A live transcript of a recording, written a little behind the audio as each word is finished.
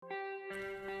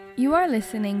You are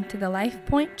listening to the Life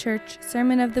Point Church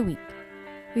Sermon of the Week.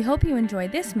 We hope you enjoy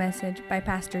this message by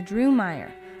Pastor Drew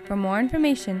Meyer. For more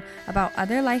information about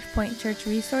other Life Point Church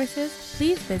resources,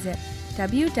 please visit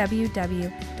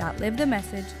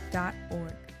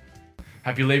www.livethemessage.org.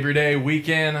 Happy Labor Day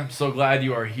weekend. I'm so glad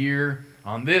you are here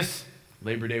on this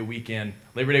Labor Day weekend.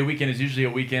 Labor Day weekend is usually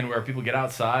a weekend where people get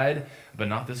outside, but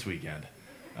not this weekend.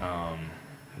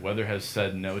 Weather has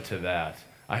said no to that.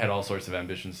 I had all sorts of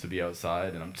ambitions to be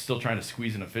outside, and I'm still trying to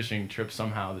squeeze in a fishing trip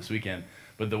somehow this weekend,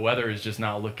 but the weather is just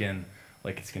not looking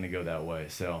like it's going to go that way.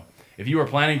 So if you were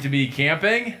planning to be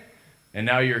camping, and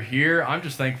now you're here, I'm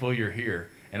just thankful you're here.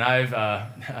 And I've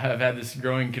had this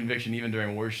growing conviction even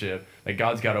during worship that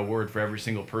God's got a word for every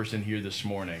single person here this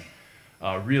morning.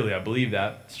 Really, I believe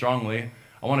that strongly.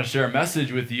 I want to share a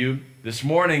message with you this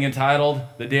morning entitled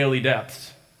The Daily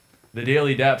Depths. The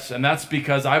Daily Depths. And that's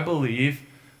because I believe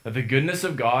that the goodness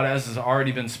of God, as has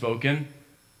already been spoken,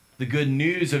 the good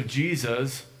news of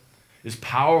Jesus is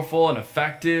powerful and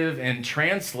effective and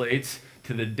translates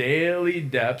to the daily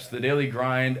depths, the daily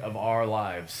grind of our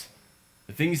lives.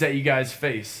 The things that you guys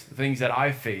face, the things that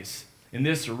I face in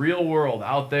this real world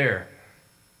out there,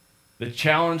 the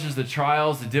challenges, the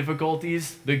trials, the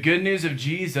difficulties, the good news of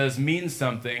Jesus means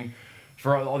something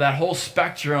for that whole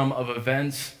spectrum of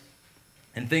events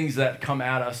and things that come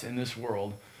at us in this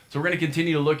world. So we're going to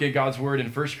continue to look at God's word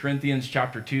in 1 Corinthians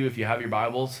chapter 2, if you have your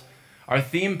Bibles. Our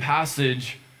theme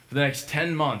passage for the next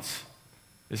 10 months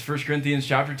is 1 Corinthians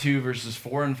chapter 2, verses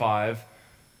 4 and 5,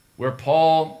 where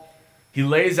Paul, he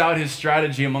lays out his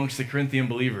strategy amongst the Corinthian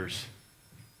believers.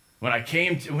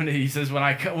 He says, when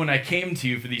I came to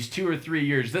you for these 2 or 3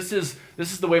 years, this is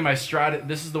the way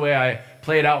I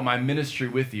played out my ministry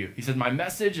with you. He said, my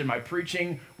message and my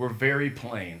preaching were very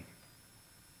plain.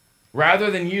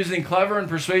 Rather than using clever and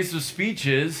persuasive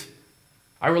speeches,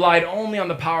 I relied only on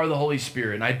the power of the Holy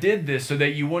Spirit. And I did this so that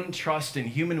you wouldn't trust in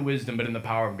human wisdom, but in the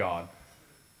power of God.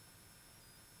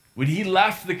 When he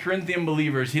left the Corinthian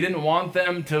believers, he didn't want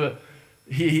them to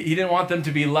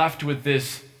be left with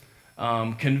this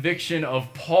conviction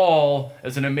of Paul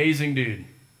as an amazing dude.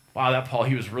 Wow, that Paul,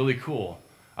 he was really cool.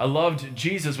 I loved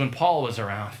Jesus when Paul was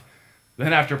around.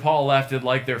 Then after Paul left,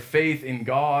 their faith in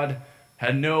God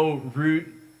had no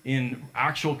root in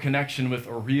actual connection with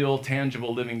a real,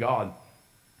 tangible, living God.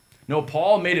 No,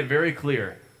 Paul made it very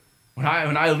clear. When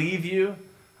I leave you,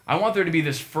 I want there to be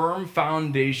this firm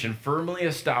foundation, firmly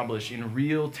established in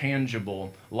real,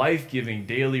 tangible, life-giving,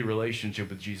 daily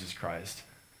relationship with Jesus Christ.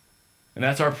 And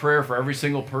that's our prayer for every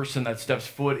single person that steps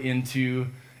foot into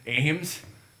Ames.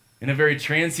 In a very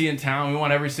transient town, we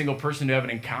want every single person to have an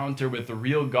encounter with the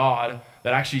real God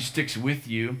that actually sticks with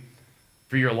you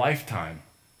for your lifetime.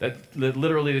 That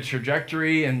literally the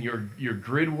trajectory and your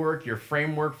grid work, your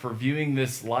framework for viewing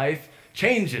this life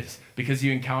changes because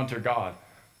you encounter God.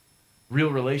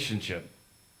 Real relationship.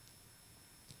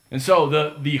 And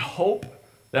so the hope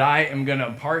that I am going to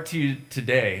impart to you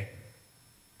today,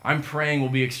 I'm praying will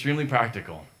be extremely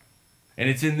practical. And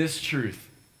it's in this truth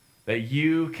that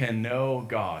you can know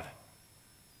God.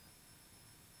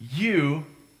 You,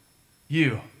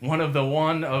 one of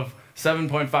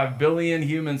 7.5 billion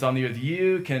humans on the earth,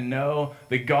 you can know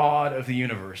the God of the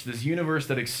universe, this universe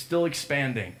that is still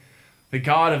expanding, the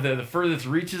God of the furthest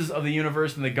reaches of the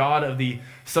universe and the God of the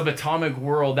subatomic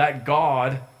world, that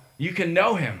God, you can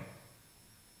know him.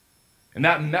 And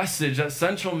that message, that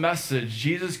central message,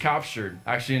 Jesus captured,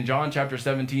 actually in John chapter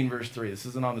 17, verse 3. This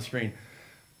isn't on the screen.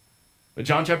 But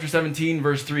John chapter 17,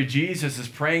 verse 3, Jesus is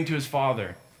praying to his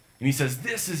Father, and he says,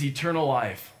 this is eternal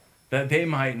life, that they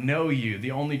might know you,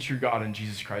 the only true God, and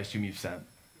Jesus Christ whom you've sent.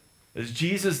 As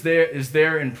Jesus is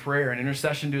there in prayer and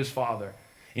intercession to his Father,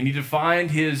 and he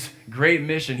defined his great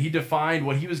mission. He defined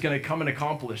what he was going to come and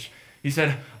accomplish. He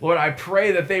said, Lord, I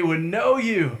pray that they would know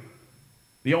you,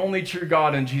 the only true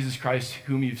God, and Jesus Christ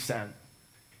whom you've sent.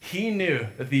 He knew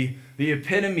that the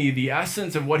epitome, the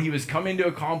essence of what he was coming to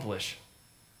accomplish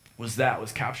was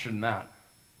captured in that.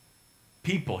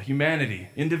 People, humanity,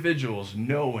 individuals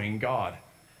knowing God.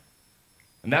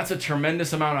 And that's a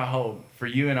tremendous amount of hope for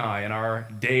you and I in our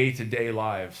day-to-day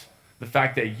lives. The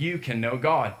fact that you can know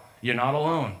God. You're not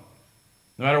alone.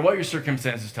 No matter what your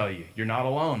circumstances tell you, you're not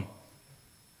alone.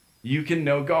 You can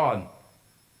know God.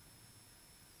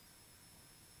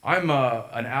 I'm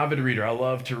an avid reader. I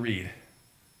love to read.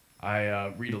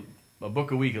 I read a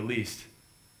book a week at least.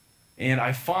 And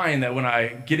I find that when I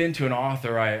get into an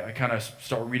author, I kind of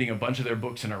start reading a bunch of their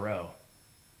books in a row.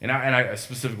 And I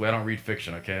specifically, I don't read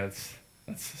fiction, okay? That's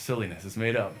silliness. It's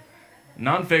made up.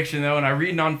 Nonfiction, though, when I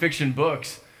read nonfiction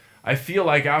books, I feel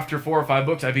like after 4 or 5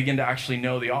 books, I begin to actually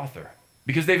know the author.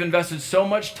 Because they've invested so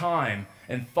much time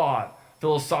and thought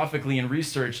philosophically in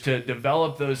research to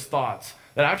develop those thoughts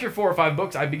that after 4 or 5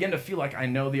 books, I begin to feel like I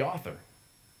know the author.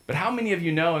 But how many of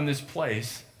you know in this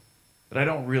place that I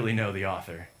don't really know the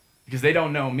author? Because they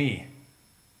don't know me.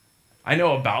 I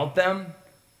know about them.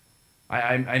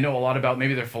 I know a lot about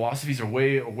maybe their philosophies or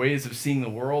ways of seeing the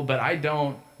world, but I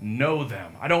don't know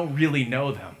them. I don't really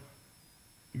know them.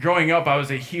 Growing up, I was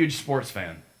a huge sports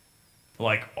fan.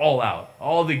 Like all out.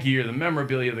 All the gear, the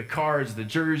memorabilia, the cards, the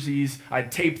jerseys.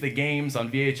 I'd tape the games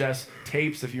on VHS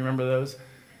tapes, if you remember those.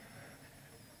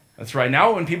 That's right.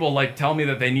 Now when people tell me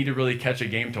that they need to really catch a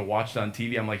game to watch it on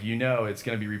TV, I'm like, it's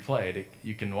going to be replayed.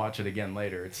 You can watch it again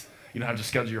later. You don't have to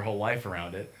schedule your whole life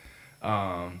around it.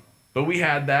 But we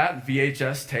had that,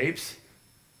 VHS tapes.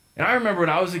 And I remember when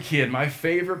I was a kid, my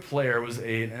favorite player was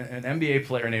an NBA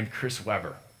player named Chris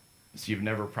Webber. So you've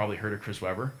never probably heard of Chris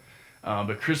Webber.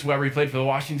 But Chris Webber, he played for the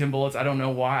Washington Bullets. I don't know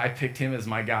why I picked him as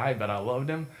my guy, but I loved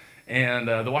him. And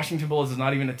the Washington Bullets is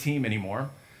not even a team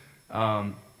anymore.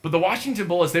 But the Washington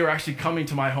Bullets, they were actually coming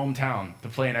to my hometown to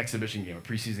play an exhibition game, a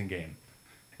preseason game.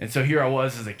 And so here I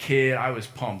was as a kid. I was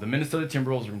pumped. The Minnesota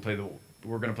Timberwolves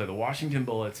were going to play the Washington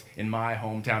Bullets in my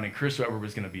hometown, and Chris Webber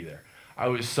was going to be there. I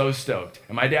was so stoked.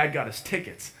 And my dad got us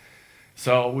tickets.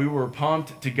 So we were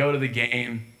pumped to go to the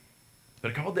game.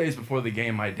 But a couple days before the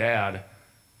game, my dad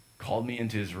called me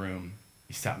into his room.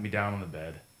 He sat me down on the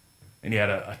bed, and he had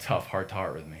a tough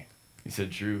heart-to-heart with me. He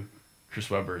said, Drew, Chris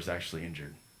Webber is actually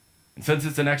injured. And since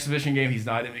it's an exhibition game, he's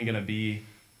not even going to be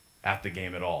at the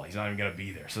game at all. He's not even going to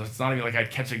be there. So it's not even like I'd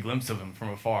catch a glimpse of him from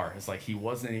afar. It's like he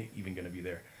wasn't even going to be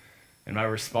there. And my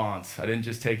response, I didn't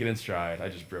just take it in stride. I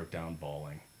just broke down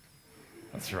bawling.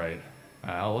 That's right.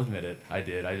 I'll admit it. I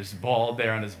did. I just bawled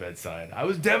there on his bedside. I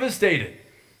was devastated.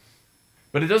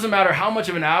 But it doesn't matter how much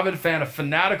of an avid fan, a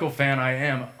fanatical fan I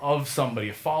am of somebody,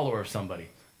 a follower of somebody.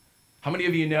 How many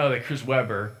of you know that Chris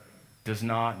Webber does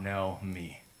not know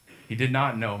me? He did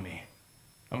not know me.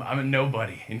 I'm a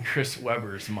nobody in Chris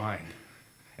Webber's mind.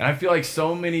 And I feel like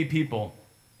so many people,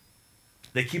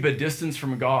 they keep a distance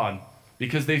from God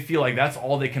because they feel like that's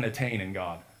all they can attain in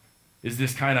God, is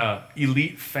this kind of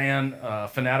elite fan,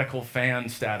 fanatical fan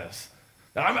status.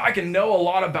 I can know a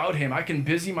lot about him. I can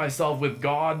busy myself with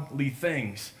godly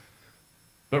things.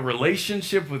 But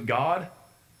relationship with God?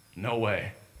 No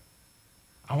way.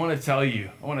 I want to tell you,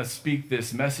 I want to speak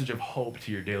this message of hope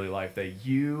to your daily life, that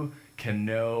you can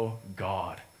know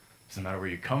God. Doesn't matter where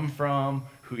you come from,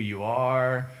 who you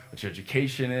are, what your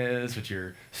education is, what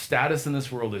your status in this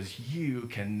world is, you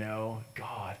can know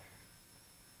God.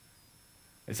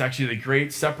 It's actually the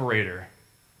great separator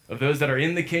of those that are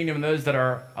in the kingdom and those that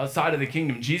are outside of the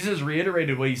kingdom. Jesus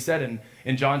reiterated what he said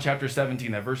in John chapter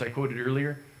 17, that verse I quoted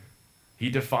earlier. He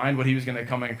defined what he was going to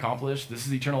come and accomplish. This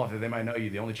is eternal life, that they might know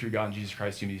you, the only true God, and Jesus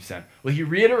Christ, whom he sent. Well, he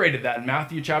reiterated that in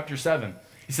Matthew chapter 7.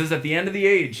 He says, at the end of the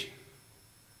age,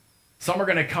 some are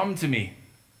going to come to me,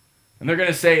 and they're going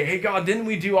to say, hey, God, didn't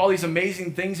we do all these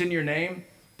amazing things in your name?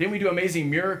 Didn't we do amazing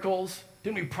miracles?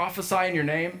 Didn't we prophesy in your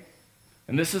name?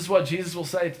 And this is what Jesus will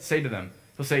say to them.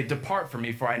 He'll say, depart from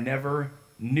me, for I never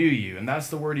knew you. And that's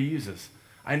the word he uses.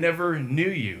 I never knew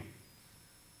you.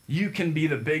 You can be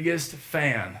the biggest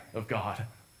fan of God.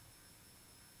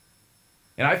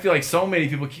 And I feel like so many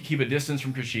people keep a distance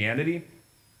from Christianity.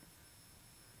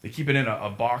 They keep it in a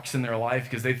box in their life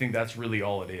because they think that's really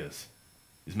all it is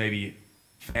maybe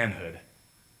fanhood.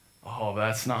 Oh, but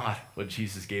that's not what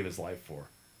Jesus gave his life for.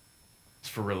 It's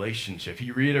for relationship.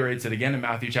 He reiterates it again in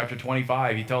Matthew chapter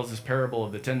 25. He tells this parable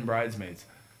of the 10 bridesmaids.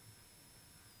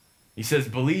 He says,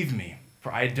 believe me,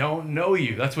 for I don't know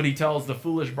you. That's what he tells the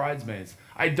foolish bridesmaids.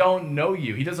 I don't know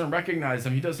you. He doesn't recognize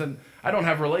them. I don't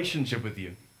have a relationship with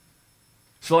you.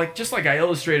 So just like I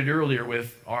illustrated earlier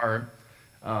with our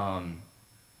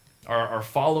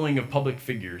following of public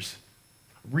figures,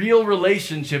 real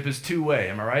relationship is two-way,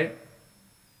 am I right?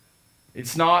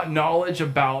 It's not knowledge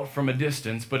about from a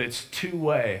distance, but it's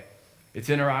two-way. It's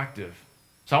interactive.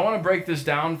 So I want to break this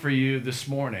down for you this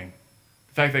morning.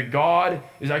 The fact that God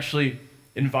is actually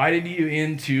invited you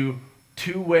into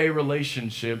two-way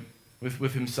relationship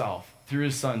with himself through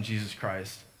his son, Jesus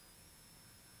Christ.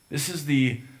 This is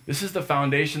the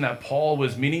foundation that Paul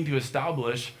was meaning to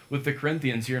establish with the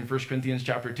Corinthians here in 1 Corinthians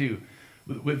chapter 2.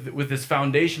 With this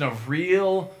foundation of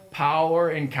real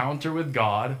power encounter with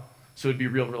God, so it'd be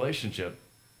real relationship.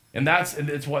 And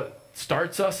it's what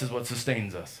starts us, is what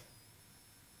sustains us.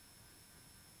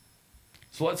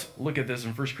 So let's look at this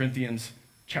in 1 Corinthians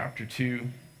chapter 2,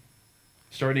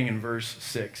 starting in verse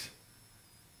 6.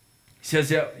 He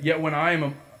says, Yet when I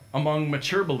am among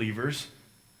mature believers,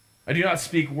 I do not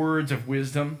speak words of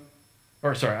wisdom.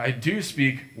 I do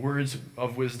speak words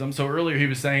of wisdom. So earlier he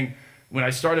was saying When I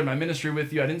started my ministry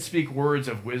with you, I didn't speak words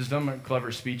of wisdom or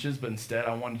clever speeches, but instead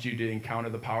I wanted you to encounter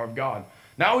the power of God.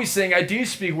 Now he's saying, I do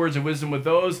speak words of wisdom with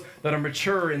those that are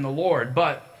mature in the Lord,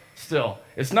 but still,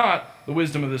 it's not the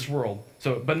wisdom of this world.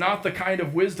 But not the kind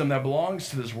of wisdom that belongs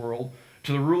to this world,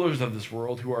 to the rulers of this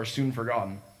world who are soon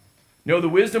forgotten. No, the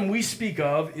wisdom we speak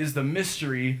of is the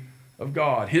mystery of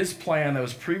God, his plan that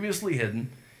was previously hidden,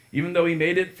 even though he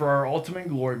made it for our ultimate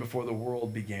glory before the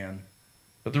world began.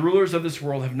 But the rulers of this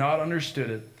world have not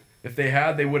understood it. If they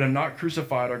had, they would have not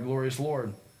crucified our glorious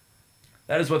Lord.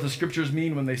 That is what the scriptures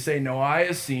mean when they say, no eye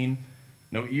has seen,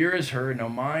 no ear has heard, no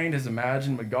mind has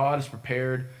imagined what God has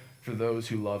prepared for those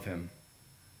who love him.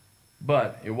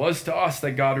 But it was to us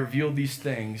that God revealed these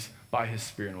things by his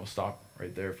Spirit. And we'll stop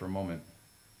right there for a moment.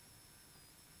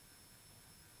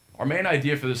 Our main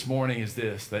idea for this morning is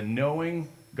this, that knowing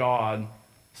God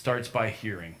starts by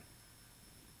hearing.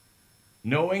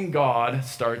 Knowing God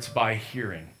starts by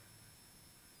hearing.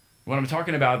 What I'm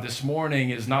talking about this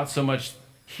morning is not so much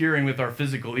hearing with our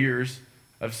physical ears.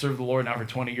 I've served the Lord now for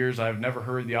 20 years. I've never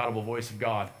heard the audible voice of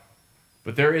God.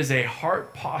 But there is a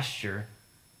heart posture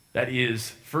that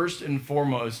is first and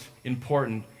foremost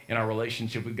important in our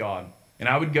relationship with God. And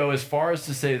I would go as far as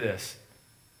to say this,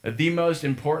 that the most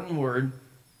important word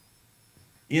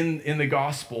in the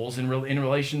Gospels in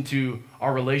relation to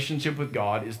our relationship with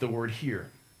God is the word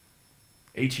hear.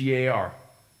 H-E-A-R.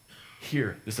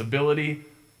 Hear. This ability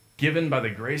given by the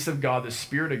grace of God, the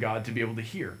Spirit of God, to be able to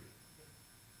hear.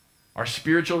 Our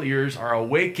spiritual ears are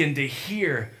awakened to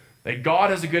hear that God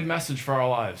has a good message for our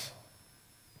lives.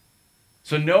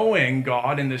 So knowing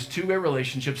God in this two-way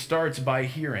relationship starts by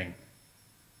hearing.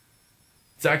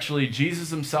 It's actually Jesus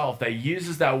himself that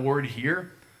uses that word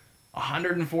hear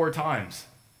 104 times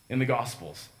in the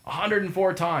Gospels.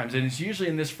 104 times, and it's usually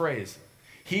in this phrase.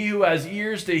 He who has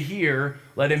ears to hear,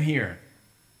 let him hear.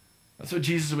 That's what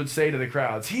Jesus would say to the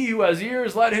crowds. He who has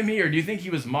ears, let him hear. Do you think he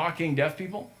was mocking deaf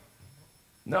people?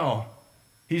 No.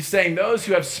 He's saying those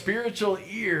who have spiritual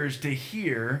ears to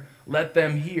hear, let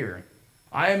them hear.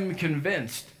 I am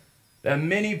convinced that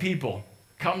many people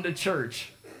come to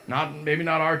church, maybe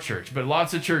not our church, but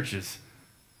lots of churches,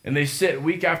 and they sit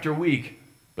week after week,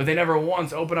 but they never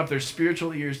once open up their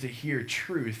spiritual ears to hear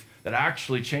truth that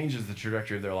actually changes the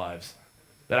trajectory of their lives,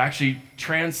 that actually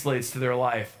translates to their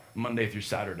life Monday through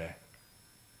Saturday.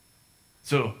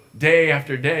 So day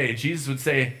after day, Jesus would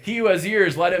say, he who has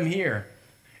ears, let him hear.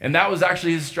 And that was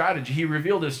actually his strategy. He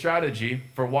revealed his strategy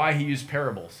for why he used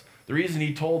parables. The reason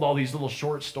he told all these little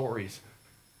short stories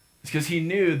is because he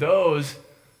knew those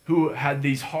who had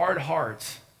these hard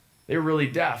hearts, they were really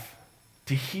deaf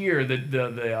to hear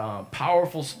the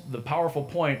powerful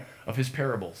point of his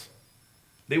parables.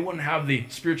 They wouldn't have the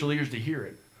spiritual ears to hear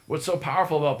it. What's so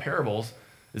powerful about parables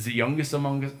is the youngest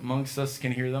amongst us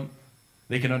can hear them.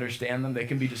 They can understand them. They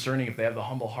can be discerning if they have the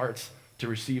humble hearts to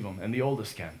receive them. And the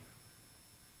oldest can.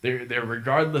 They're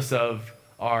regardless of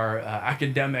our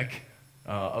academic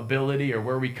ability or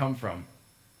where we come from.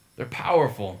 They're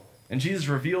powerful. And Jesus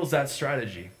reveals that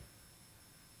strategy.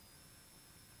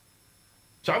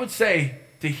 So I would say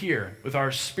to hear with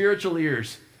our spiritual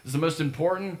ears is the most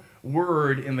important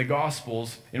word in the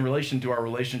Gospels in relation to our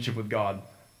relationship with God.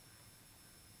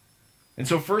 And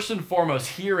so first and foremost,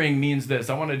 hearing means this.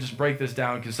 I want to just break this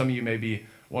down because some of you may be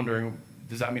wondering,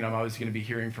 does that mean I'm always going to be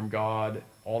hearing from God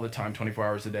all the time, 24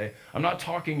 hours a day? I'm not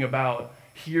talking about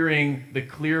hearing the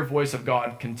clear voice of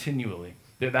God continually.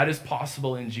 That is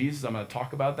possible in Jesus. I'm going to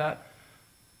talk about that.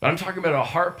 But I'm talking about a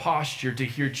heart posture to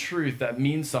hear truth that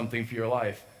means something for your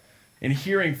life. And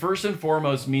hearing, first and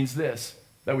foremost, means this,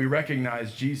 that we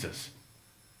recognize Jesus.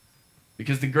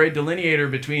 Because the great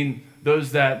delineator between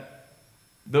those that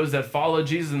followed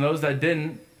Jesus and those that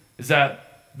didn't is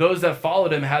that those that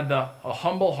followed him had a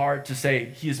humble heart to say,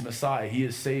 he is Messiah, he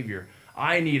is Savior.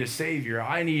 I need a Savior,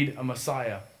 I need a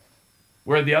Messiah.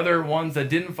 Where the other ones that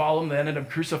didn't follow him, they ended up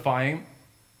crucifying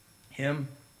him.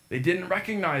 They didn't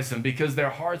recognize him because their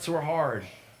hearts were hard.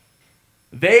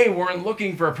 They weren't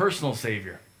looking for a personal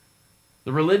Savior.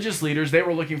 The religious leaders, they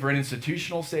were looking for an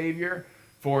institutional Savior,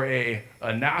 for a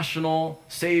national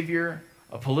Savior,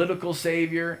 a political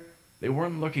Savior. They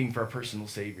weren't looking for a personal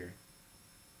Savior.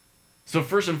 So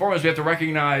first and foremost, we have to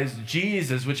recognize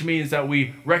Jesus, which means that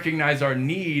we recognize our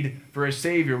need for a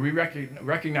Savior. We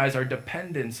recognize our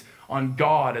dependence on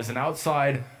God as an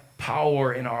outside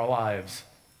power in our lives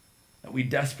that we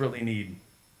desperately need.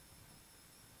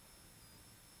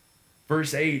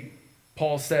 Verse 8,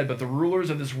 Paul said, but the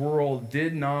rulers of this world the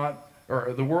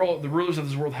rulers of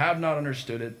this world have not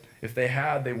understood it. If they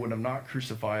had, they would have not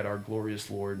crucified our glorious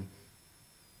Lord.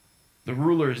 The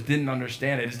rulers didn't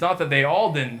understand it. It's not that they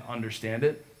all didn't understand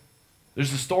it.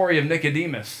 There's the story of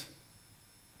Nicodemus,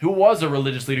 who was a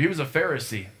religious leader. He was a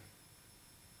Pharisee.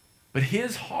 But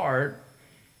his heart,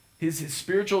 his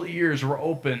spiritual ears were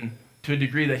open to a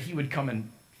degree that he would come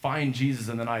and find Jesus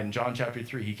in the night. In John chapter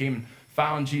 3, he came and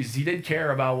found Jesus. He didn't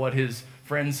care about what his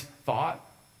friends thought,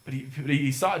 but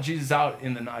he sought Jesus out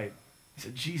in the night. He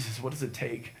said, Jesus, what does it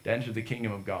take to enter the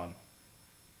kingdom of God?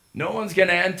 No one's going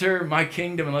to enter my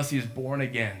kingdom unless he is born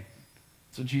again.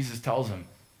 So Jesus tells him.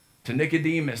 To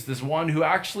Nicodemus, this one who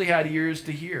actually had ears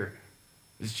to hear,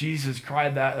 as Jesus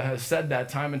said that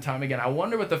time and time again. I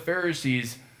wonder what the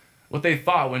Pharisees, what they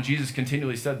thought when Jesus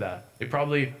continually said that. They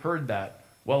probably heard that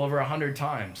well over 100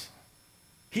 times.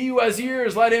 He who has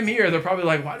ears, let him hear. They're probably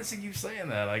like, why does he keep saying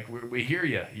that? Like, we hear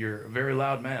you. You're a very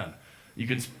loud man. You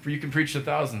can preach to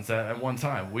thousands at one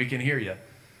time. We can hear you.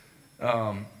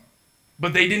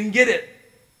 But they didn't get it.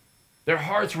 Their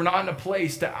hearts were not in a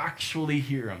place to actually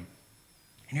hear him.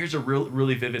 And here's a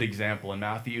really vivid example in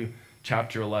Matthew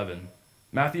chapter 11.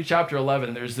 Matthew chapter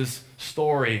 11, there's this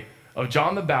story of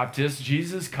John the Baptist,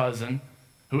 Jesus' cousin,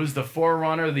 who was the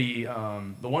forerunner, the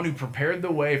one who prepared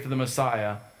the way for the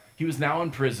Messiah. He was now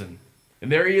in prison.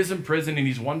 And there he is in prison, and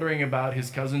he's wondering about his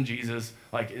cousin Jesus.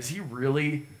 Like, is he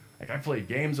really, like, I played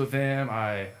games with him,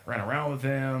 I ran around with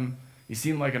him, he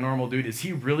seemed like a normal dude. Is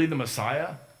he really the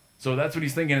Messiah? So that's what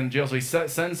he's thinking in jail. So he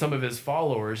sends some of his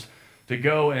followers to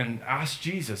go and ask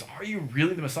Jesus, are you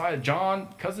really the Messiah?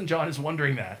 Cousin John is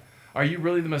wondering that. Are you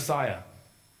really the Messiah?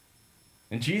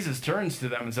 And Jesus turns to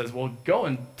them and says, well, go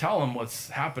and tell them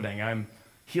what's happening. I'm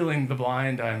healing the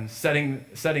blind. I'm setting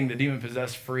the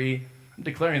demon-possessed free. I'm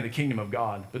declaring the kingdom of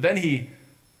God. But then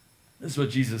this is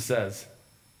what Jesus says,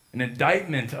 an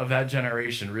indictment of that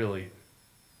generation, really.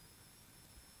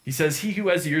 He says, he who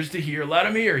has ears to hear, let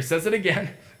him hear. He says it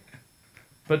again.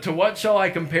 But to what shall I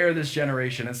compare this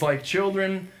generation? It's like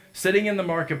children sitting in the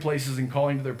marketplaces and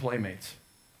calling to their playmates.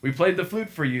 We played the flute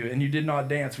for you, and you did not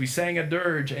dance. We sang a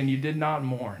dirge, and you did not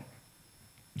mourn.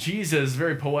 Jesus,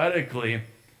 very poetically,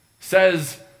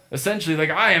 says, essentially,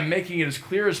 like, I am making it as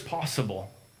clear as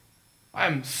possible.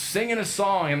 I'm singing a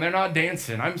song, and they're not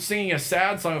dancing. I'm singing a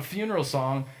sad song, a funeral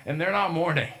song, and they're not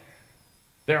mourning.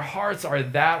 Their hearts are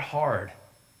that hard.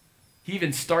 He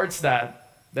even starts that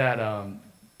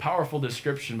powerful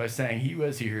description by saying, he who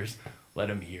has ears, let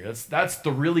him hear. That's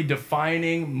the really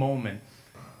defining moment,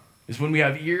 is when we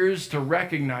have ears to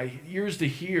recognize, ears to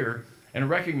hear and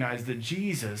recognize that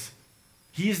Jesus,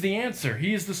 he's the answer.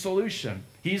 He is the solution.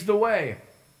 He's the way.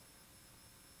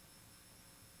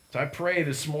 So I pray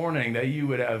this morning that you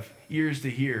would have ears to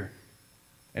hear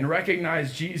and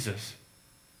recognize Jesus.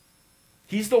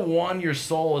 He's the one your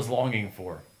soul is longing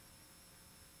for.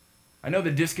 I know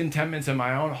the discontentments in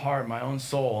my own heart, my own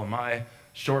soul, and my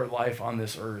short life on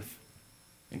this earth.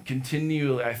 And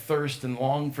continually I thirst and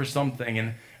long for something.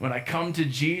 And when I come to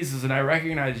Jesus and I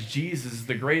recognize Jesus as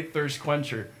the great thirst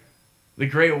quencher, the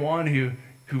great one who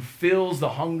fills the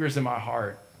hungers in my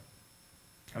heart,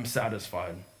 I'm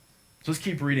satisfied. So let's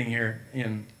keep reading here.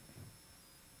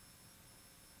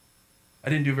 I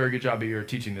didn't do a very good job here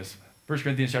teaching this. 1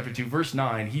 Corinthians chapter 2, verse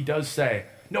 9, he does say,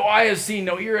 no eye has seen,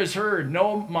 no ear has heard,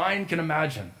 no mind can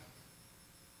imagine.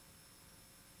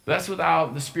 That's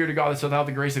without the Spirit of God, that's without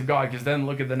the grace of God, because then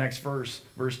look at the next verse,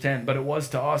 verse 10. But it was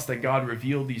to us that God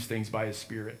revealed these things by his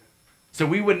Spirit. So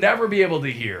we would never be able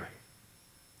to hear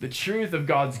the truth of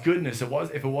God's goodness if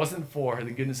it wasn't for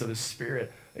the goodness of his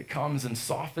Spirit that comes and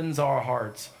softens our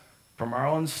hearts from our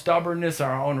own stubbornness,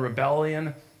 our own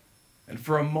rebellion, and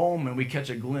for a moment we catch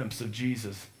a glimpse of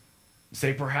Jesus. We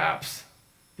say, perhaps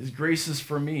his grace is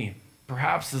for me.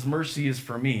 Perhaps his mercy is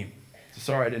for me. So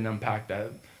sorry I didn't unpack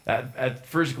that. At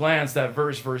first glance, that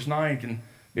verse 9, can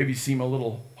maybe seem a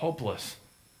little hopeless.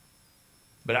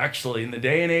 But actually, in the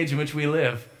day and age in which we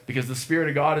live, because the Spirit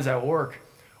of God is at work,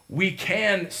 we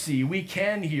can see, we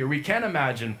can hear, we can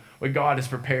imagine what God has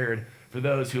prepared for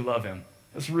those who love him.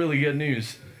 That's really good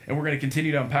news. And we're going to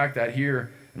continue to unpack that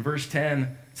here. In verse 10, it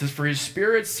says, for his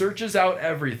Spirit searches out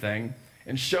everything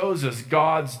and shows us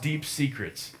God's deep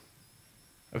secrets.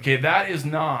 Okay, that is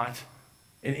not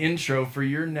an intro for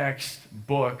your next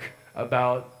book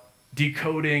about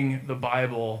decoding the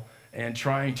Bible and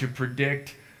trying to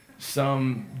predict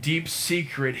some deep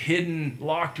secret hidden,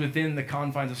 locked within the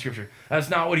confines of Scripture. That's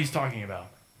not what he's talking about.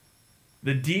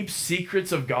 The deep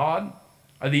secrets of God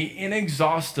are the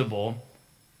inexhaustible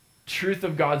truth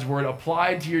of God's word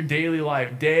applied to your daily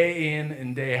life, day in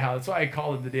and day out. That's why I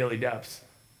call it the daily depths.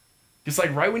 Just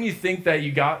like right when you think that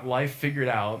you got life figured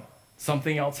out,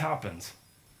 something else happens.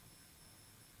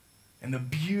 And the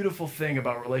beautiful thing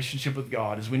about relationship with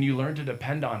God is when you learn to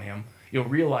depend on him, you'll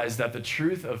realize that the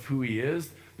truth of who he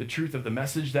is, the truth of the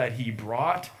message that he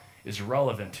brought, is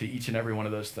relevant to each and every one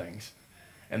of those things.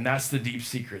 And that's the deep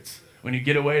secrets. When you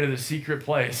get away to the secret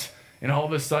place, and all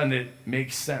of a sudden it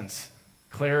makes sense.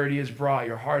 Clarity is brought.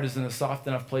 Your heart is in a soft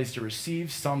enough place to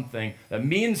receive something that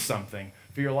means something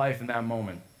for your life in that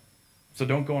moment. So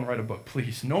don't go and write a book,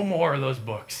 please. No more of those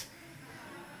books.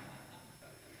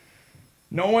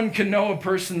 No one can know a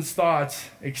person's thoughts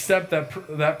except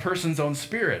that person's own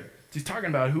spirit. He's talking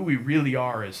about who we really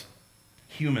are as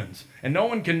humans. And no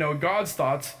one can know God's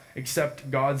thoughts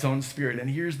except God's own spirit. And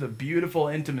here's the beautiful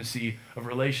intimacy of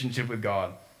relationship with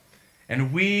God.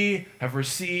 And we have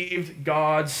received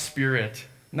God's spirit,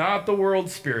 not the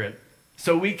world's spirit,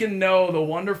 so we can know the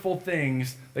wonderful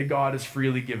things that God has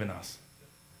freely given us.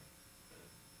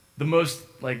 The most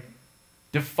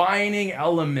defining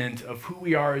element of who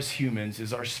we are as humans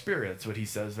is our spirit. That's what he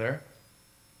says there.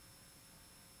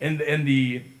 And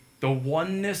the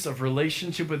oneness of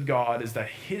relationship with God is that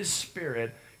his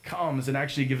spirit comes and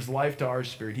actually gives life to our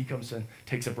spirit. He comes and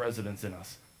takes up residence in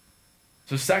us.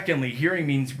 So secondly, hearing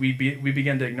means we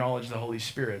begin to acknowledge the Holy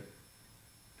Spirit.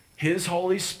 His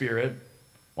Holy Spirit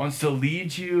wants to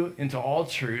lead you into all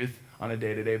truth on a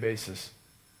day-to-day basis.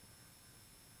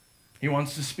 He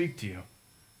wants to speak to you.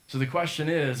 So the question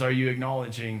is, are you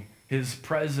acknowledging his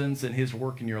presence and his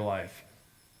work in your life?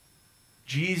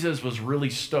 Jesus was really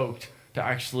stoked to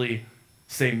actually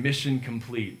say mission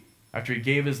complete. After he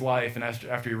gave his life and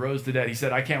after he rose to dead, he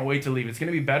said, I can't wait to leave. It's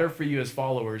going to be better for you as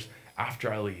followers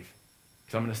after I leave,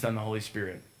 because I'm going to send the Holy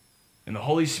Spirit. And the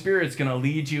Holy Spirit's going to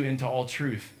lead you into all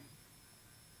truth.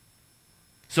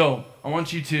 So I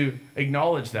want you to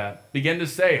acknowledge that. Begin to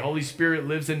say, Holy Spirit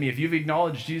lives in me. If you've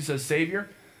acknowledged Jesus as Savior,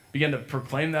 begin to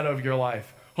proclaim that over your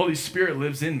life. Holy Spirit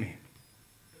lives in me.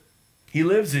 He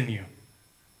lives in you.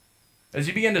 As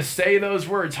you begin to say those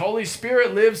words, Holy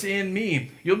Spirit lives in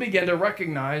me, you'll begin to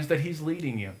recognize that he's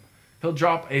leading you. He'll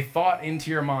drop a thought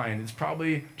into your mind. It's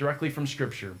probably directly from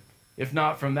Scripture. If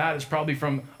not from that, it's probably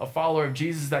from a follower of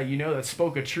Jesus that you know that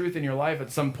spoke a truth in your life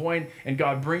at some point, and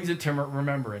God brings it to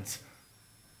remembrance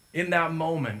in that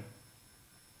moment.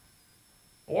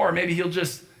 Or maybe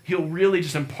he'll really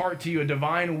just impart to you a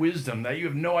divine wisdom that you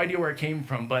have no idea where it came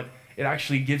from, but it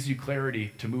actually gives you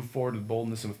clarity to move forward with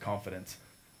boldness and with confidence.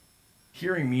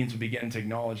 Hearing means we begin to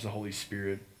acknowledge the Holy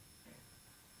Spirit.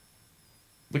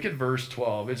 Look at verse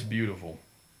 12. It's beautiful.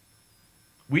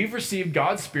 We've received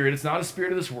God's Spirit. It's not a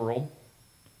spirit of this world.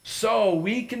 So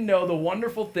we can know the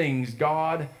wonderful things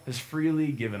God has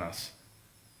freely given us.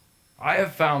 I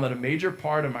have found that a major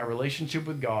part of my relationship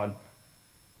with God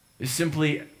is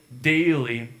simply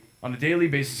on a daily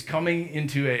basis, coming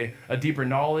into a deeper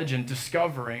knowledge and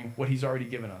discovering what he's already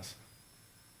given us.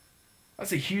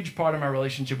 That's a huge part of my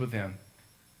relationship with him.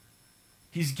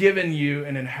 He's given you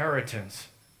an inheritance.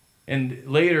 And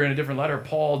later in a different letter,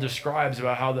 Paul describes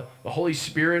about how the Holy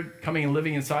Spirit coming and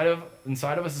living inside of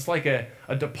us is like a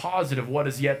deposit of what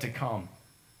is yet to come.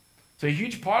 So a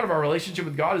huge part of our relationship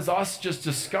with God is us just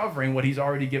discovering what he's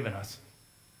already given us.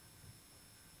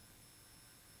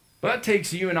 But that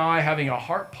takes you and I having a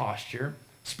heart posture,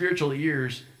 spiritual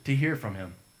ears to hear from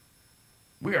him.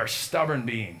 We are stubborn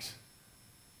beings.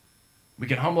 We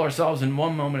can humble ourselves in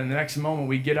one moment, and the next moment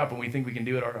we get up and we think we can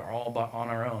do it all on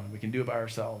our own. We can do it by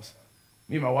ourselves.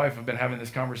 Me and my wife have been having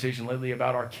this conversation lately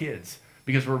about our kids,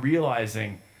 because we're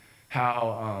realizing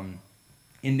how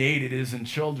innate it is in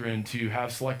children to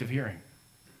have selective hearing.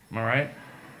 Am I right?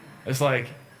 It's like,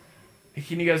 hey,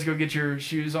 can you guys go get your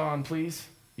shoes on, please?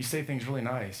 You say things really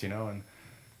nice, and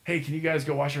hey, can you guys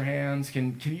go wash your hands?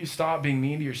 Can you stop being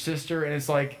mean to your sister? And it's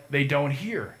like they don't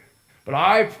hear. But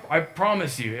I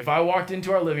promise you, if I walked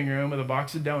into our living room with a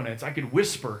box of donuts, I could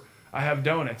whisper, I have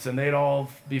donuts, and they'd all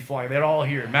be flying. They'd all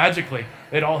hear it. Magically,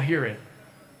 they'd all hear it.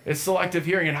 It's selective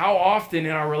hearing. And how often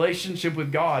in our relationship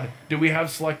with God do we have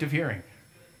selective hearing?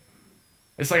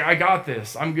 It's like, I got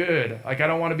this. I'm good. I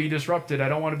don't want to be disrupted. I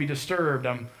don't want to be disturbed.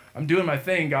 I'm doing my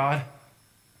thing, God.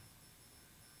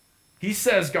 He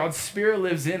says God's Spirit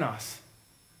lives in us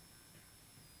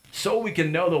so we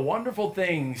can know the wonderful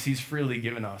things he's freely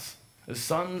given us as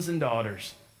sons and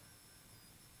daughters.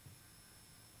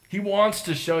 He wants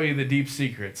to show you the deep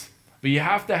secrets, but you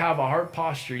have to have a heart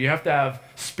posture. You have to have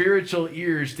spiritual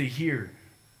ears to hear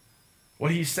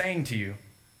what he's saying to you.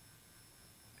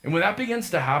 And when that begins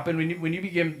to happen, when you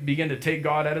begin to take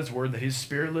God at his word, that his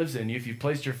Spirit lives in you, if you've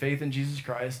placed your faith in Jesus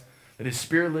Christ, that his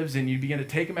Spirit lives in you, begin to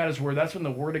take him at his word, that's when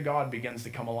the word of God begins to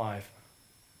come alive.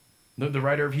 The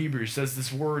writer of Hebrews says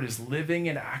this word is living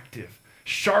and active,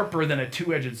 sharper than a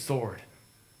two-edged sword.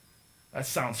 That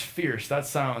sounds fierce. That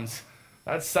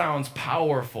sounds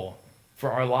powerful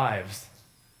for our lives.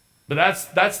 But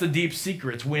that's the deep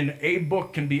secrets when a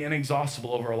book can be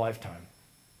inexhaustible over a lifetime.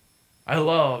 I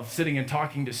love sitting and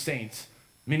talking to saints,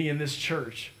 many in this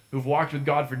church, who've walked with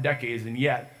God for decades, and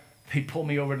yet they pull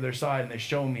me over to their side and they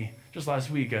show me, just last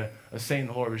week, a saint in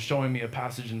the Lord was showing me a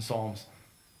passage in Psalms,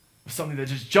 something that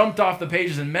just jumped off the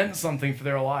pages and meant something for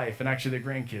their life and actually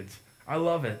their grandkids. I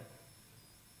love it.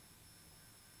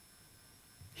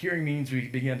 Hearing means we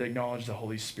begin to acknowledge the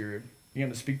Holy Spirit. Begin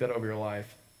to speak that over your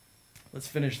life. Let's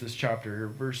finish this chapter here,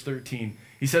 verse 13.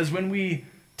 He says, when we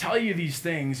tell you these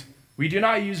things, we do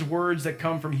not use words that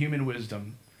come from human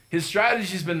wisdom. His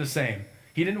strategy has been the same.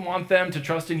 He didn't want them to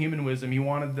trust in human wisdom. He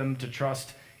wanted them to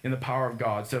trust in the power of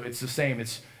God. So it's the same.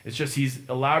 It's just he's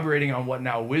elaborating on what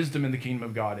now wisdom in the kingdom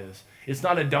of God is. It's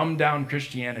not a dumbed down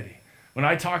Christianity. When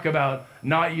I talk about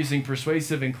not using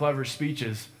persuasive and clever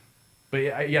speeches, but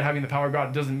yet having the power of God,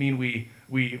 it doesn't mean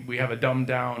we have a dumbed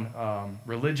down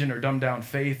religion or dumbed down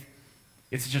faith.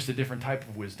 It's just a different type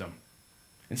of wisdom.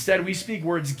 Instead, we speak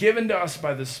words given to us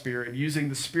by the Spirit, using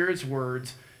the Spirit's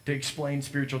words to explain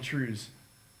spiritual truths.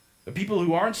 The people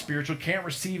who aren't spiritual can't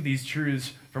receive these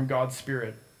truths from God's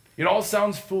Spirit. It all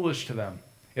sounds foolish to them,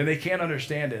 and they can't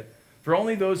understand it. For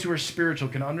only those who are spiritual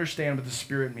can understand what the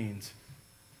Spirit means.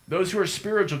 Those who are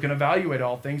spiritual can evaluate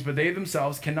all things, but they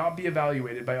themselves cannot be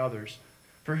evaluated by others.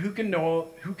 For who can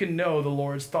know the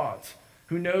Lord's thoughts?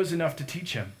 Who knows enough to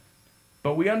teach him?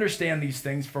 But we understand these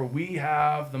things, for we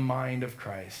have the mind of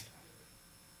Christ.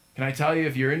 Can I tell you,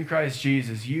 if you're in Christ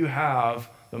Jesus, you have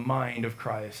the mind of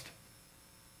Christ.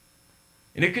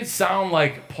 And it could sound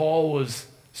like Paul was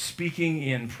speaking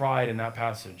in pride in that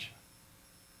passage.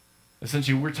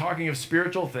 Essentially, we're talking of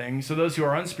spiritual things, so those who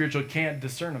are unspiritual can't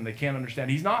discern them. They can't understand.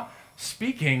 He's not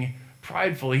speaking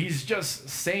pridefully. He's just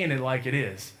saying it like it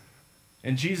is.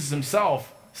 And Jesus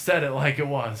himself said it like it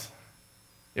was.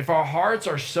 If our hearts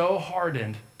are so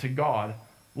hardened to God,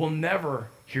 we'll never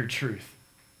hear truth.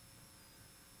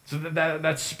 So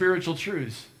that's spiritual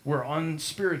truths. We're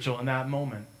unspiritual in that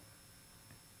moment.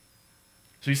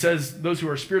 So he says those who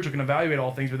are spiritual can evaluate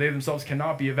all things, but they themselves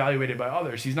cannot be evaluated by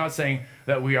others. He's not saying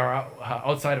that we are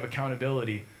outside of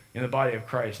accountability in the body of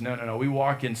Christ. No. We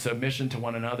walk in submission to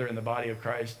one another in the body of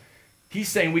Christ. He's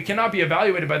saying we cannot be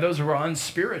evaluated by those who are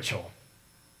unspiritual.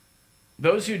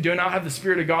 Those who do not have the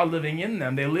Spirit of God living in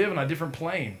them, they live on a different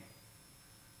plane.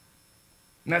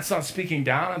 And that's not speaking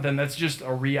down at them. That's just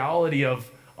a reality of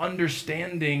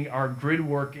understanding our grid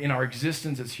work in our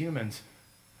existence as humans.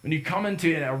 When you come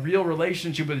into a real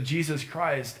relationship with Jesus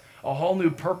Christ, a whole new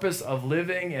purpose of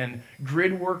living and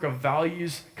grid work of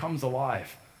values comes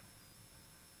alive.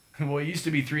 And what used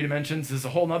to be 3 dimensions is a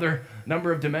whole other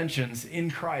number of dimensions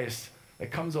in Christ that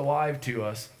comes alive to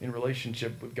us in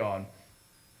relationship with God.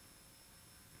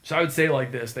 So I would say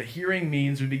like this, that hearing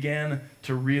means we begin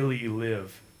to really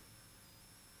live.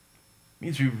 It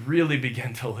means we really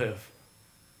begin to live.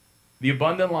 The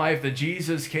abundant life that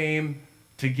Jesus came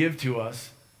to give to us,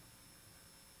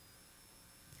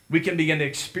 we can begin to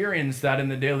experience that in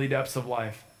the daily depths of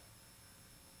life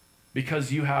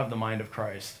because you have the mind of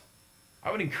Christ.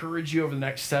 I would encourage you over the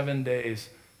next 7 days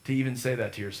to even say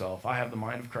that to yourself. I have the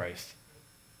mind of Christ.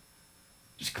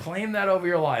 Just claim that over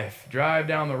your life. Drive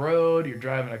down the road, you're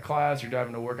driving to class, you're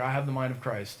driving to work. I have the mind of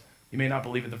Christ. You may not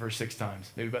believe it the first 6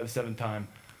 times. Maybe by the 7th time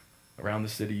around the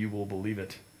city, you will believe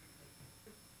it.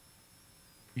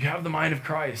 You have the mind of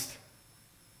Christ.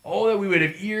 Oh, that we would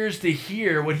have ears to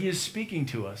hear what he is speaking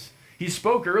to us. He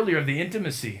spoke earlier of the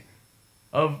intimacy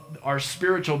of our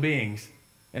spiritual beings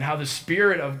and how the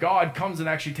Spirit of God comes and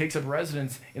actually takes up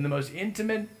residence in the most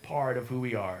intimate part of who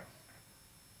we are.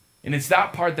 And it's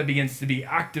that part that begins to be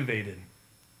activated.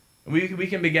 We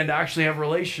can begin to actually have a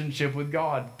relationship with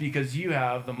God because you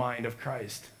have the mind of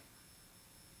Christ.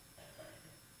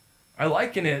 I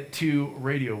liken it to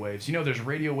radio waves. You know, there's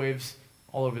radio waves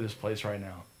all over this place right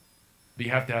now. But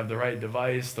you have to have the right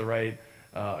device, the right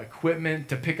equipment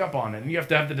to pick up on it. And you have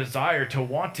to have the desire to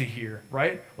want to hear,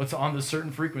 right? What's on the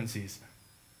certain frequencies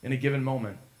in a given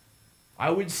moment.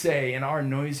 I would say in our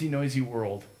noisy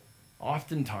world,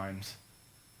 oftentimes,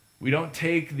 we don't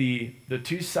take the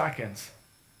 2 seconds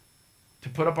to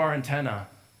put up our antenna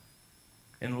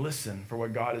and listen for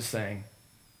what God is saying.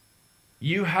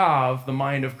 You have the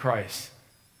mind of Christ,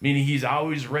 meaning he's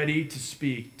always ready to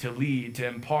speak, to lead, to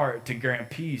impart, to grant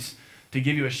peace, to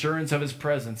give you assurance of his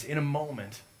presence in a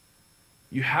moment.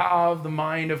 You have the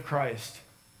mind of Christ.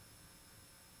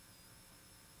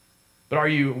 But are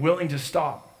you willing to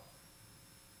stop?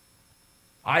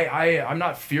 I'm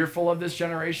not fearful of this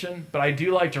generation, but I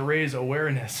do like to raise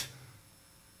awareness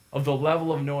of the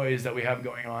level of noise that we have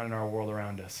going on in our world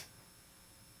around us.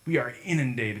 We are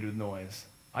inundated with noise.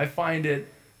 I find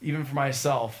it, even for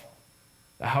myself,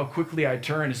 how quickly I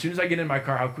turn, as soon as I get in my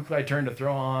car, how quickly I turn to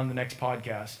throw on the next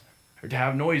podcast, or to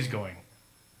have noise going.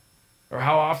 Or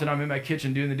how often I'm in my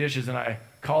kitchen doing the dishes and I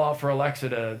call out for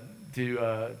Alexa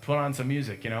to put on some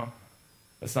music,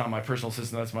 That's not my personal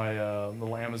assistant, that's my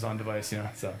little Amazon device,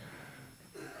 so.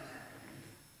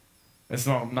 It's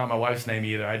not my wife's name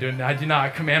either. I do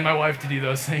not command my wife to do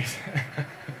those things.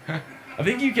 I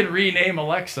think you can rename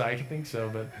Alexa, I think so,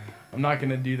 but I'm not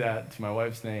going to do that to my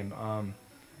wife's name.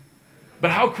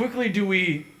 But how quickly do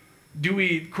we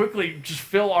quickly just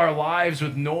fill our lives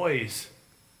with noise?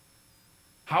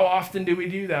 How often do we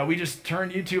do that? We just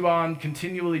turn YouTube on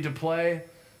continually to play,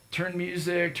 turn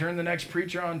music, turn the next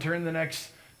preacher on, turn the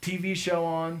next TV show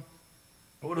on.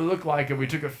 What would it look like if we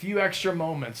took a few extra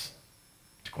moments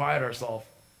to quiet ourselves?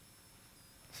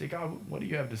 Say, God, what do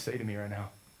you have to say to me right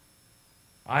now?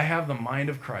 I have the mind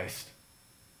of Christ.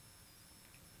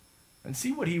 And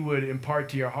see what he would impart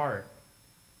to your heart.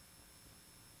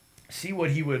 See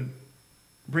what he would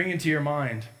bring into your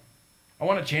mind. I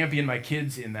want to champion my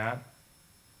kids in that.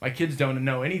 My kids don't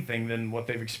know anything than what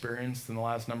they've experienced in the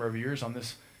last number of years on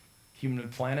this human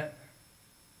planet.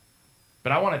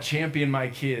 But I want to champion my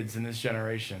kids in this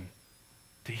generation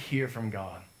to hear from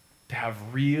God, to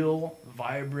have real,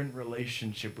 vibrant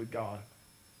relationship with God.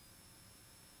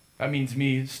 That means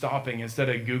me stopping, instead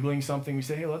of Googling something, we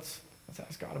say, hey, let's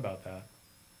ask God about that.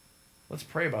 Let's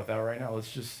pray about that right now.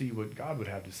 Let's just see what God would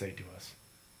have to say to us.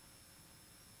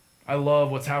 I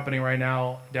love what's happening right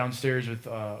now downstairs with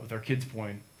our Kids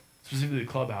Point, specifically the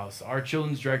Clubhouse. Our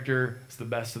children's director is the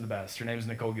best of the best. Her name is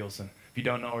Nicole Gilson. If you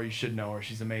don't know her, you should know her.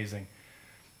 She's amazing.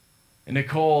 And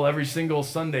Nicole, every single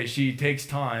Sunday, she takes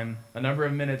time, a number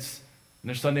of minutes in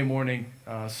their Sunday morning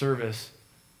service,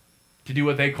 to do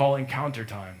what they call encounter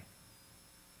time,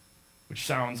 which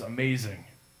sounds amazing.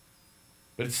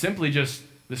 But it's simply just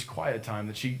this quiet time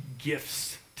that she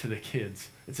gifts to the kids.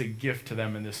 It's a gift to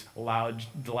them in this loud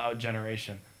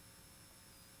generation.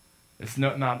 It's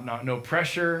no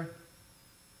pressure.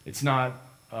 It's not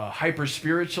hyper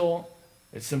spiritual.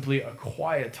 It's simply a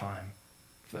quiet time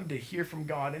for them to hear from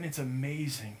God. And it's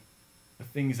amazing the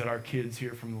things that our kids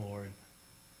hear from the Lord.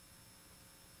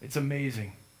 It's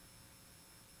amazing.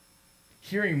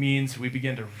 Hearing means we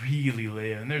begin to really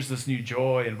live, and there's this new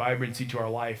joy and vibrancy to our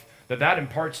life that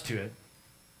imparts to it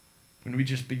when we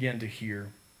just begin to hear.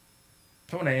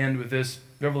 So I want to end with this,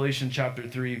 Revelation chapter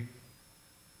 3,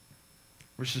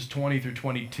 verses 20 through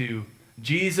 22.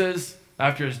 Jesus,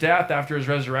 after his death, after his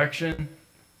resurrection,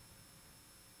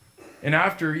 and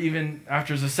after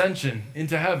his ascension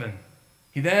into heaven,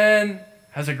 he then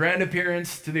has a grand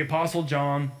appearance to the Apostle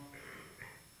John.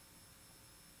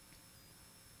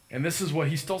 And this is what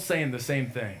he's still saying, the same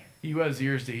thing. He who has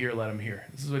ears to hear, let him hear.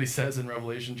 This is what he says in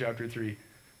Revelation chapter 3.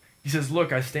 He says,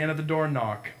 look, I stand at the door and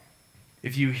knock.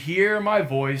 If you hear my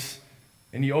voice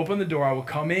and you open the door, I will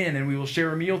come in and we will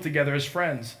share a meal together as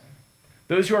friends.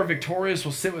 Those who are victorious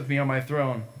will sit with me on my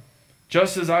throne,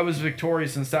 just as I was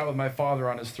victorious and sat with my Father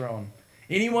on his throne.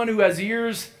 Anyone who has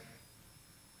ears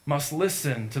must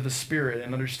listen to the Spirit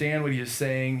and understand what he is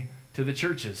saying to the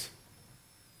churches.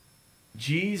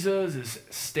 Jesus is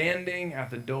standing at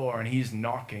the door and he's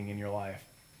knocking in your life.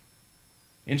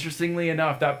 Interestingly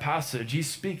enough, that passage, he's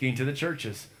speaking to the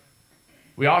churches.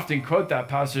 We often quote that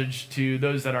passage to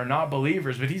those that are not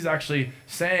believers, but he's actually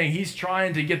saying he's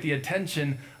trying to get the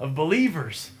attention of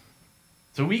believers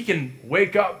so we can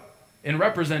wake up and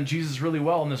represent Jesus really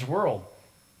well in this world.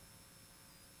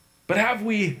 But have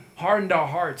we hardened our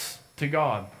hearts to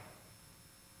God?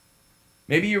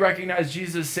 Maybe you recognize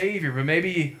Jesus as Savior, but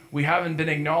maybe we haven't been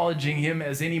acknowledging him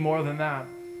as any more than that,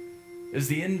 as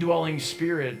the indwelling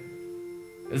Spirit,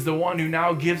 as the one who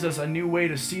now gives us a new way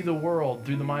to see the world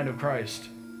through the mind of Christ.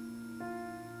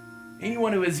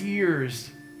 Anyone who has ears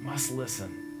must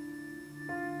listen.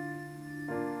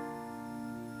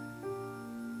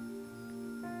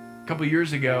 A couple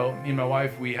years ago, me and my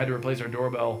wife, we had to replace our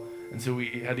doorbell, and so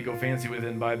we had to go fancy with it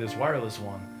and buy this wireless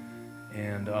one.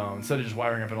 And instead of just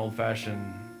wiring up an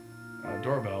old-fashioned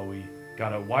doorbell, we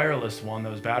got a wireless one that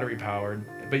was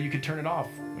battery-powered, but you could turn it off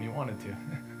when you wanted to.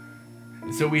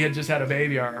 And so we had just had a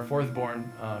baby, our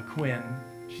fourth-born, Quinn.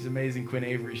 She's amazing, Quinn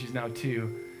Avery. She's now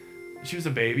 2. She was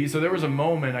a baby, so there was a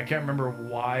moment, I can't remember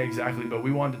why exactly, but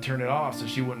we wanted to turn it off so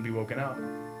she wouldn't be woken up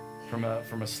from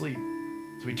a sleep.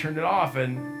 So we turned it off,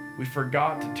 and we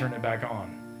forgot to turn it back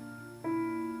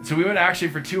on. So we went actually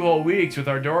for 2 whole weeks with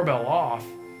our doorbell off.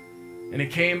 And it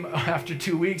came after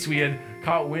 2 weeks, we had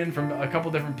caught wind from a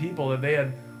couple different people that they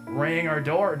had rang our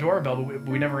doorbell, but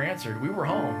we never answered. We were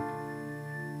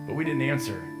home, but we didn't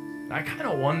answer. And I kind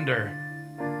of wonder,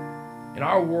 in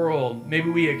our world, maybe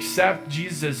we accept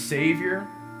Jesus as Savior,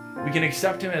 We can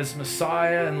accept him as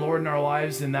Messiah and Lord in our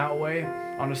lives in that way,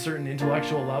 on a certain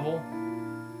intellectual level.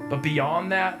 But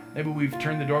beyond that, maybe we've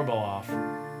turned the doorbell off.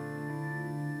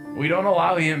 We don't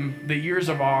allow him, the ears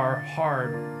of our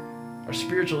heart, our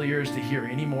spiritual ears, to hear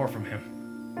any more from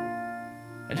him.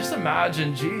 And just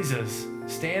imagine Jesus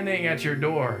standing at your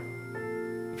door.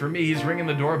 For me, he's ringing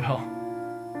the doorbell,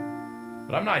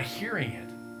 but I'm not hearing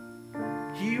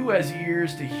it. He who has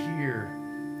ears to hear,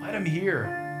 let him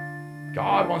hear.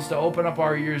 God wants to open up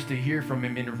our ears to hear from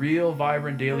him in real,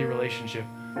 vibrant, daily relationship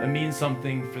that means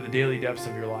something for the daily depths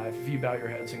of your life. If you bow your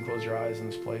heads and close your eyes in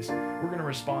this place, we're going to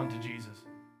respond to Jesus.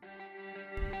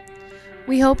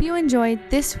 We hope you enjoyed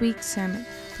this week's sermon.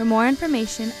 For more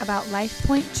information about Life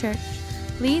Point Church,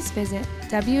 please visit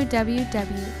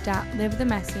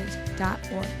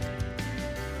www.livethemessage.org.